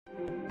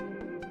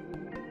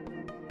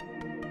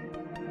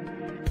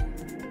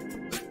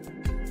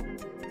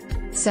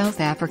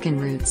South African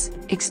roots.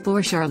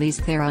 Explore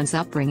Charlize Theron's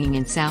upbringing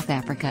in South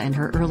Africa and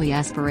her early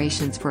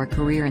aspirations for a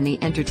career in the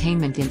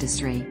entertainment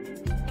industry.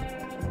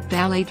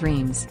 Ballet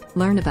dreams.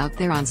 Learn about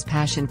Theron's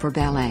passion for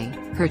ballet,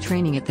 her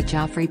training at the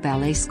Joffrey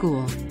Ballet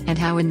School, and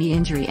how a knee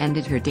injury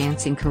ended her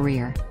dancing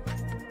career.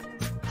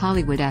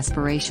 Hollywood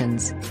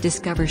aspirations.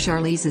 Discover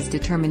Charlize's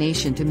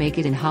determination to make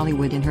it in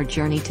Hollywood and her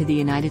journey to the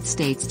United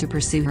States to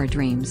pursue her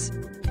dreams.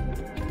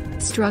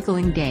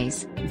 Struggling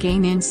days.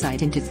 Gain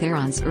insight into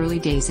Theron's early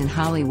days in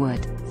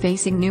Hollywood,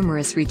 facing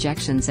numerous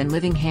rejections and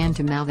living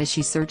hand-to-mouth as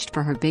she searched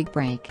for her big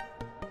break.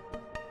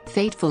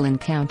 Fateful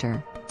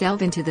encounter.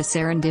 Delve into the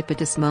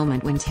serendipitous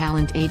moment when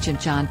talent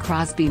agent John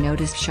Crosby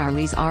noticed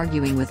Charlize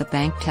arguing with a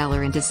bank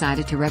teller and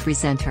decided to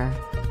represent her.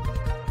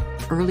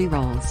 Early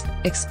roles.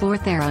 Explore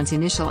Theron's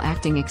initial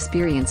acting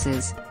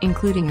experiences,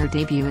 including her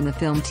debut in the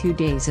film 2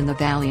 Days in the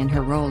Valley and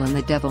her role in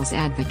The Devil's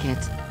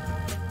Advocate.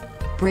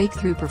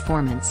 Breakthrough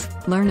performance.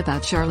 Learn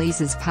about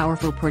Charlize's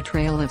powerful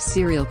portrayal of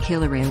serial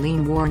killer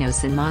Aileen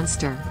Wuornos in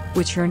Monster,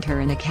 which earned her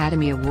an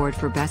Academy Award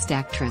for Best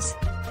Actress.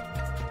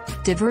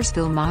 Diverse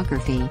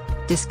filmography.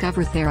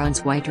 Discover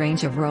Theron's wide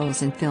range of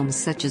roles in films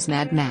such as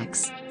Mad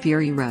Max,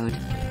 Fury Road,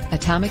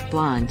 Atomic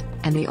Blonde,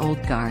 and The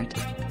Old Guard.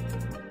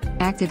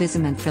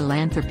 Activism and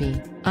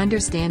philanthropy.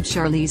 Understand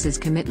Charlize's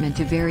commitment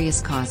to various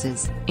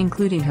causes,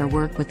 including her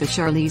work with the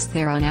Charlize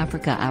Theron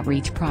Africa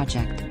Outreach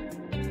Project.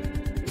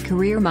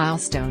 Career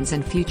milestones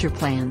and future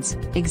plans.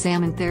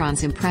 Examine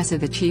Theron's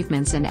impressive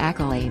achievements and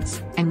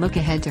accolades, and look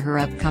ahead to her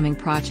upcoming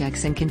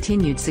projects and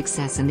continued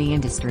success in the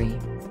industry.